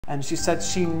and she said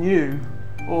she knew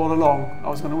all along I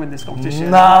was going to win this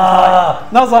competition. Nah.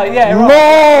 And I was like, yeah,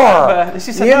 right. More! And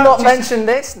she said, You've no, not mentioned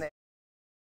this, Nick.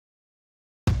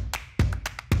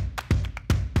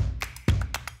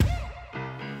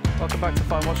 Welcome back to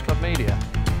Fine Watch Club Media.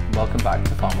 Welcome back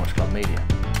to Fine Watch Club Media.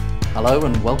 Hello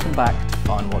and welcome back to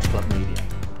Fine Watch Club Media.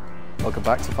 Welcome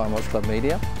back to Fine Watch Club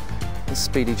Media. It's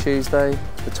Speedy Tuesday,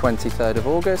 the 23rd of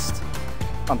August.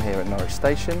 I'm here at Norwich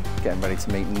Station, getting ready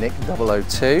to meet Nick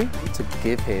 002 to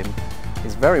give him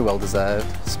his very well-deserved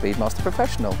Speedmaster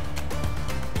Professional.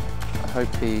 I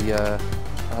hope he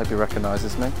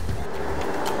recognises me.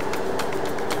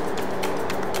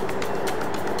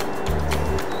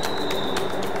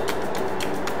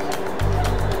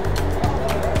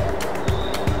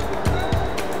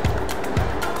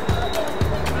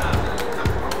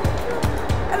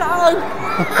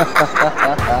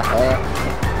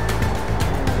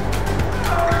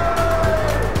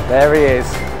 There he is,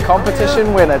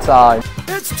 competition winner time.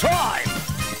 It's time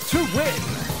to win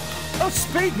a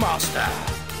Speedmaster.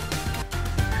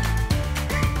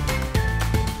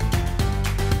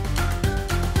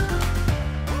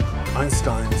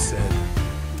 Einstein said,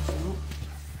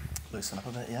 Loosen up a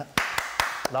bit, yeah.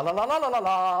 La la la la la la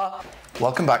la.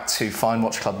 Welcome back to Fine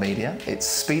Watch Club Media. It's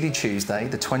Speedy Tuesday,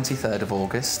 the 23rd of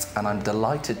August, and I'm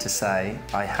delighted to say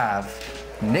I have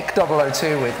Nick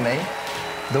 002 with me,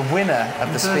 the winner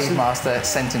of the Speedmaster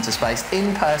Sent into Space.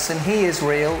 In person, he is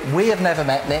real. We have never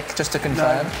met Nick, just to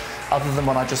confirm, other than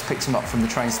when I just picked him up from the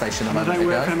train station a moment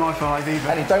ago. I don't work for MI5 either.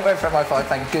 And he don't work for MI5,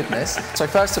 thank goodness. So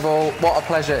first of all, what a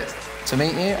pleasure to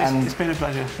meet you. It's been a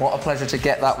pleasure. What a pleasure to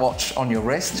get that watch on your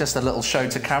wrist. Just a little show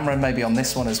to camera, maybe on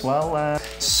this one as well.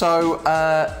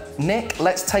 Nick,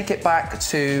 let's take it back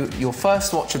to your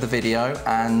first watch of the video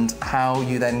and how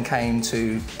you then came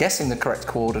to guessing the correct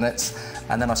coordinates,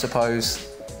 and then I suppose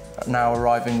now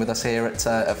arriving with us here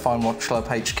at Fine Watch Club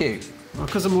HQ. Well,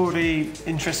 because I'm already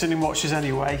interested in watches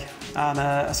anyway, and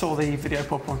I saw the video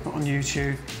pop up on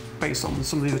YouTube based on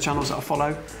some of the other channels that I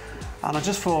follow, and I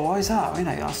just thought, why is that? You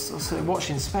know, I was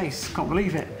watching space, can't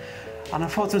believe it. And I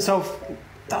thought to myself,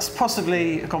 that's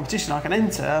possibly a competition I can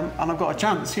enter, and I've got a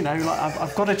chance, you know, like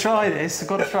I've got to try this, I've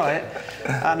got to try it.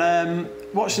 And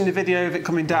watching the video of it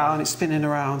coming down, it's spinning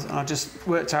around, and I just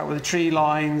worked out with the tree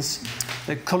lines,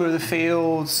 the colour of the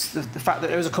fields, the fact that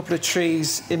there was a couple of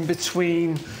trees in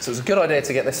between. So it was a good idea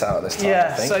to get this out at this time,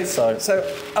 yeah, I think. So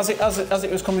as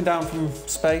it was coming down from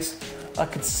space, I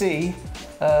could see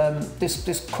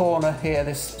this corner here,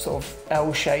 this sort of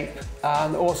L shape,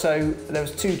 and also there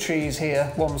was two trees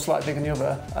here, one was slightly bigger than the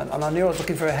other, and I knew I was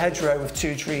looking for a hedgerow of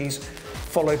two trees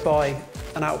followed by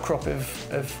an outcrop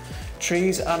of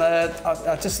trees, and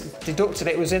I just deducted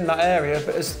it was in that area,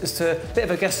 but as to a bit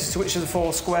of a guess as to which of the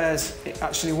four squares it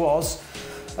actually was.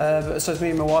 But so me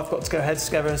and my wife got to go heads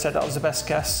together and said that was the best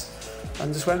guess,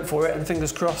 and just went for it, and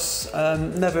fingers crossed,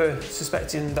 never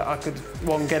suspecting that I could,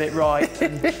 one, get it right.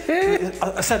 And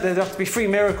I said there'd have to be 3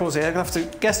 miracles here. I'm gonna have to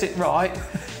guess it right,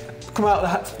 come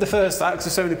out the first act, because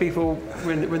there's so many people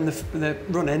when they're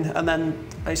running, and then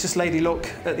it's just lady luck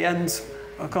at the end.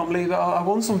 I can't believe that I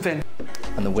won something.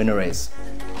 And the winner is...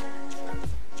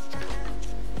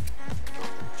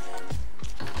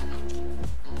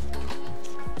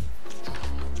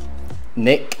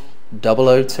 Nick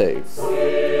 002.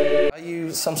 Are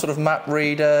you some sort of map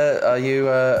reader? Are you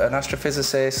an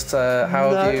astrophysicist?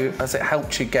 Has it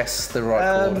helped you guess the right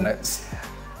coordinates?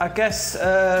 I guess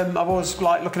I've always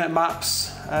liked looking at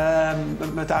maps.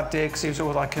 My dad did, because he was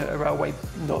always like a railway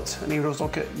nut, and he would always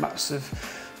look at maps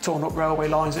of torn up railway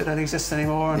lines that don't exist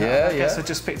anymore. And I guess I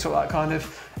just picked up that kind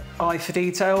of eye for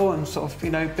detail and sort of, you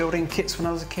know, building kits when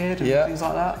I was a kid and things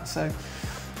like that. So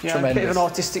yeah, a bit of an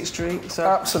artistic streak. So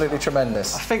absolutely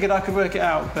tremendous. I figured I could work it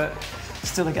out, but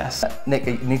still a guess. Nick,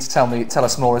 you need to tell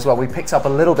us more as well. We picked up a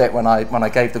little bit when I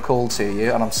gave the call to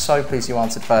you, and I'm so pleased you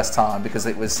answered first time, because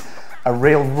it was a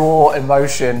real raw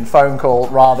emotion phone call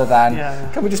rather than,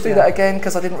 can we just do that again?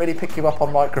 Because I didn't really pick you up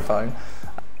on microphone.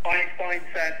 Einstein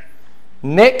said,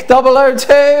 Nick 002,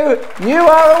 you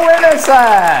are a winner,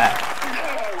 sir!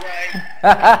 no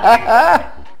way.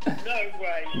 No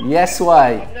way. Yes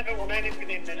way. I've never won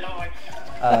anything in my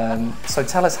life. So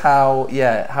tell us how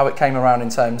it came around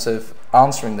in terms of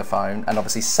answering the phone and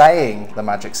obviously saying the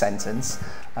magic sentence,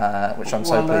 which I'm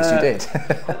so pleased you did.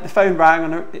 The phone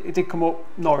rang and it did come up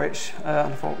Norwich,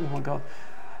 and I thought, oh my God.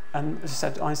 And as I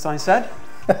said, Einstein said,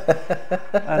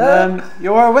 and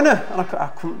you're a winner. And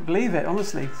I couldn't believe it,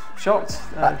 honestly, shocked.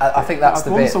 I think that's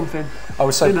the won bit something. I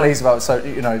was so pleased about. So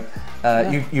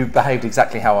you behaved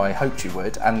exactly how I hoped you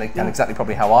would, and exactly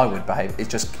probably how I would behave. It's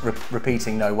just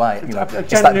repeating no way. You know,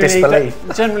 it's that disbelief.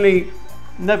 Generally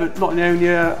Never, not known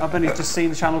you. I've only just seen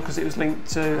the channel because it was linked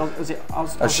to.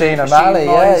 Oisin O'Malley,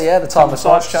 yeah, the Time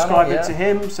Massage channel. Subscribing to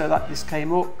him, so that this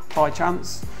came up by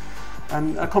chance,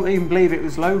 and I can't even believe it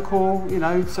was local. You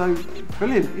know, so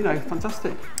brilliant. You know,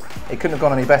 fantastic. It couldn't have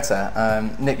gone any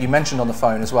better. Nick, you mentioned on the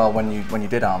phone as well when you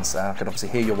did answer. I could obviously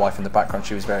hear your wife in the background.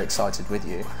 She was very excited with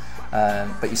you,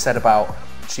 but you said about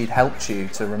she'd helped you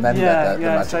to remember the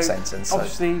magic sentence. So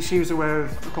obviously, she was aware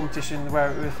of the competition,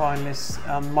 aware we were finalists,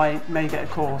 may get a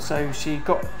call. So she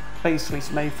got basically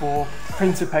some A4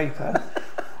 printer paper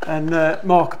and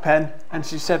marker pen, and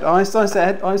she said, Einstein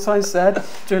said,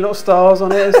 drew little stars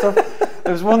on it and stuff.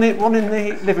 There was one in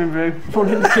the living room, one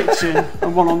in the kitchen,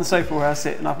 and one on the sofa where I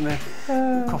sit and having a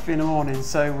coffee in the morning.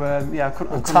 So yeah, I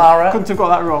couldn't have got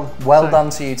that wrong. Well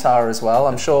done to you, Tara, as well.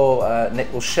 I'm sure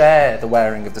Nick will share the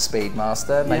wearing of the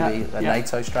Speedmaster, maybe a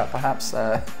NATO strap, perhaps.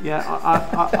 Yeah,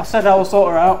 I said I will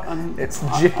sort her out, and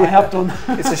I have done.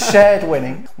 It's a shared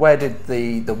winning. Where did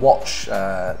the watch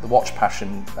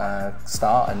passion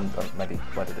start, and maybe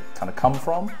where did it kind of come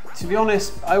from? To be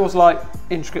honest, I always like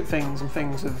intricate things and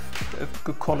things of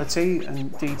good quality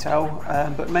and detail,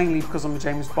 but mainly because I'm a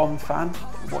James Bond fan.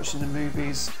 Watching the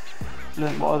movies,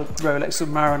 learned what a Rolex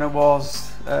Submariner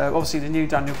was. Obviously, the new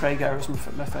Daniel Craig era was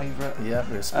my favourite. Yeah,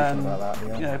 we were speaking about that.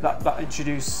 Yeah. You know, that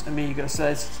introduced Amiga, so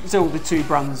it's still the two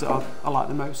brands that I like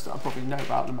the most, that I probably know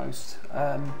about the most.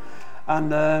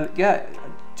 Yeah,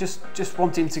 just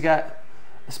wanting to get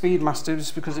a Speedmaster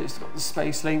just because it's got the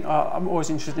space link. I'm always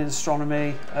interested in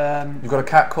astronomy. You've got a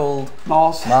cat called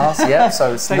Mars. Mars, yeah.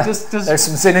 So, so there's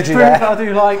some synergy there. That I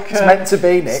do like. It's meant to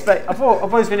be, Nick. I've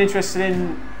always been interested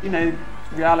in, you know,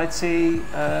 reality, you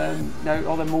know,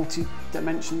 all the multi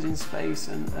dimensions in space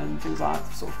and things like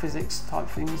that, sort of physics type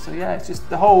things. So yeah, it's just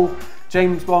the whole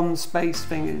James Bond space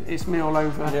thing. It's me all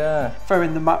over. Yeah. Throw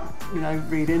in the map, you know,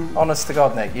 reading. Honest to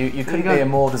God, Nick, you couldn't be a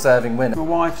more deserving winner. My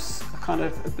wife's kind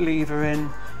of a believer in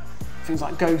things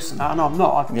like ghosts and that, and I'm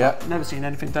not. I've never seen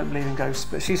anything, don't believe in ghosts,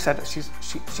 but she said that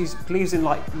she believes in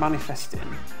like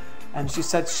manifesting, and she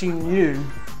said she knew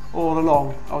all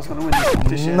along I was going to win this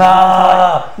competition.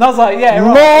 Nah. And I was like, yeah,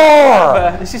 right.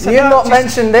 More! And she said, you've not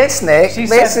mentioned this, Nick.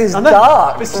 This is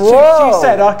dark. She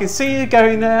said, I can see you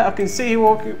going there, I can see you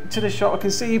walking to the shop, I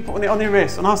can see you putting it on your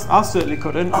wrist. And I certainly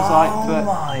couldn't. I was like,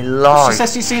 my life. She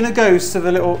says she's seen a ghost of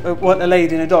a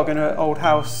lady and a dog in her old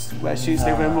house where she used to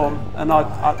live with her mum. And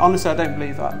I honestly, I don't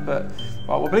believe that. But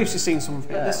well, I believe she's seen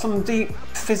something. There's some deep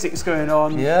physics going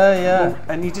on. Yeah.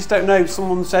 And you just don't know.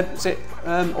 Someone said,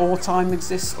 all time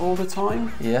exists all the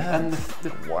time. Yeah. And the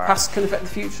past can affect the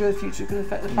future can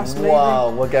affect the past. Wow,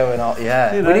 maybe. We're going on.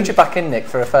 Yeah. You know? We need you back in, Nick,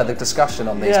 for a further discussion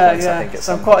on these points. I think it's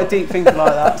so I'm quite a deep thinker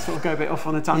like that. Sort of go a bit off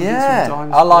on a tangent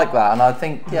sometimes. I like that, and I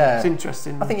think it's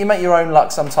interesting. I think you make your own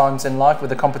luck sometimes in life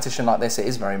with a competition like this. It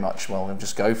is very much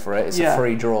just go for it. It's a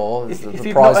free draw. If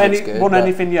you've not won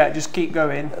anything yet, just keep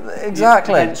going. Exactly.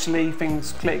 Eventually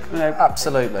things click. You know,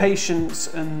 absolutely.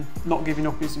 Patience and not giving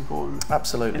up is important.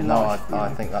 Absolutely. No, I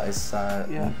think that is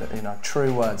you know,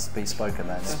 true words to be spoken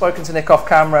there. Spoken to Nick off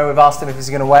camera. We've asked him if he's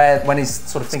going to wear when he's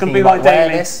sort of thinking about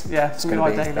wearing this. Yeah, it's going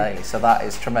to be his daily. So that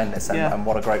is tremendous, and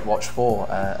what a great watch for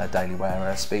a daily wearer,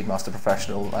 a Speedmaster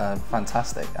professional.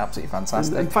 Fantastic, absolutely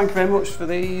fantastic. And thank you very much for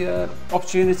the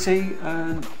opportunity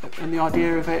and the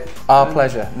idea of it. Our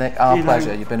pleasure, Nick. Our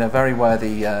pleasure. You've been a very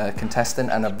worthy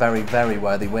contestant and a very, very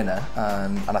worthy winner.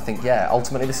 And I think,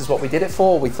 ultimately this is what we did it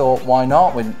for. We thought, why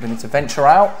not? We need to venture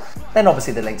out. Then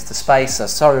obviously the links to space are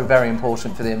so very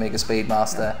important for the Amiga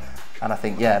Speedmaster. And I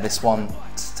think, this one's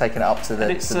taken it up to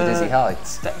the dizzy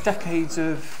heights. Decades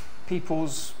of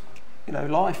people's,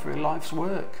 life, really, life's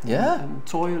work. Yeah. And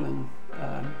toil and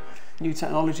new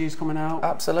technologies coming out.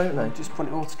 Absolutely. Just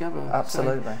putting it all together.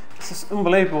 Absolutely. So it's just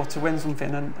unbelievable to win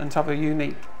something and to have a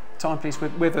unique timepiece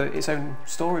with its own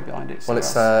story behind it. So well,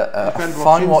 it's a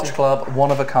fine watch club, one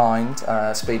of a kind,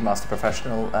 Speedmaster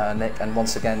professional, Nick, and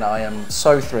once again I am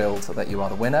so thrilled that you are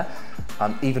the winner.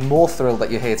 I'm even more thrilled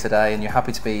that you're here today and you're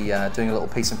happy to be doing a little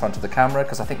piece in front of the camera,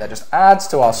 because I think that just adds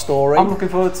to our story. I'm looking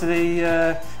forward to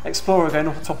the Explorer going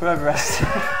up the top of Everest.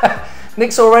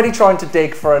 Nick's already trying to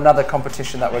dig for another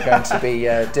competition that we're going to be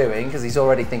doing, because he's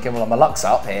already thinking, well, my luck's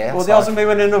up here. Well, the odds of me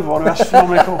winning another one are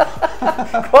astronomical.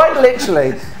 Quite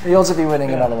literally, the odds of you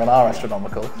winning another one are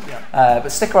astronomical. Yeah. But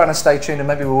stick around and stay tuned, and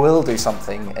maybe we will do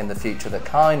something in the future that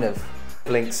kind of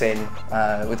links in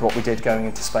with what we did going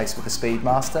into space with the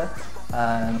Speedmaster.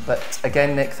 But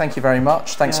again, Nick, thank you very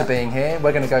much. Thanks for being here.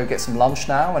 We're going to go get some lunch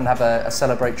now and have a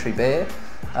celebratory beer.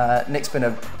 Nick's been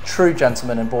a true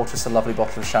gentleman and bought us a lovely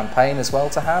bottle of champagne as well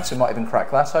to have, so we might even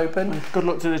crack that open. And good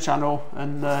luck to the channel,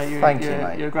 and Thank you,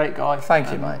 mate. You're a great guy.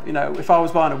 Thank you, mate. You know, if I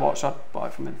was buying a watch, I'd buy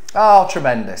it from him. Oh,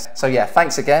 tremendous. So yeah,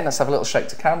 thanks again. Let's have a little shake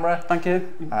to camera. Thank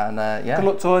you. And yeah. Good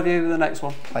luck to all of you with the next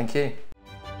one. Thank you.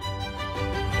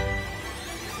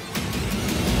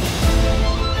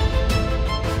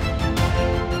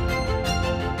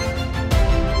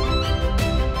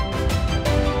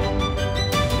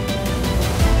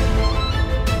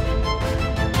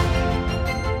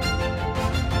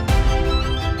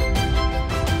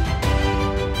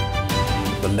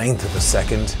 The length of a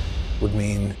second would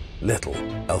mean little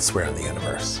elsewhere in the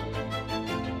universe.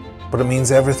 But it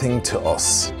means everything to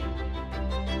us.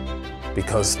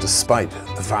 Because despite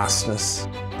the vastness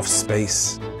of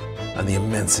space and the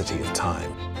immensity of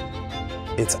time,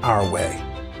 it's our way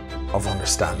of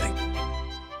understanding.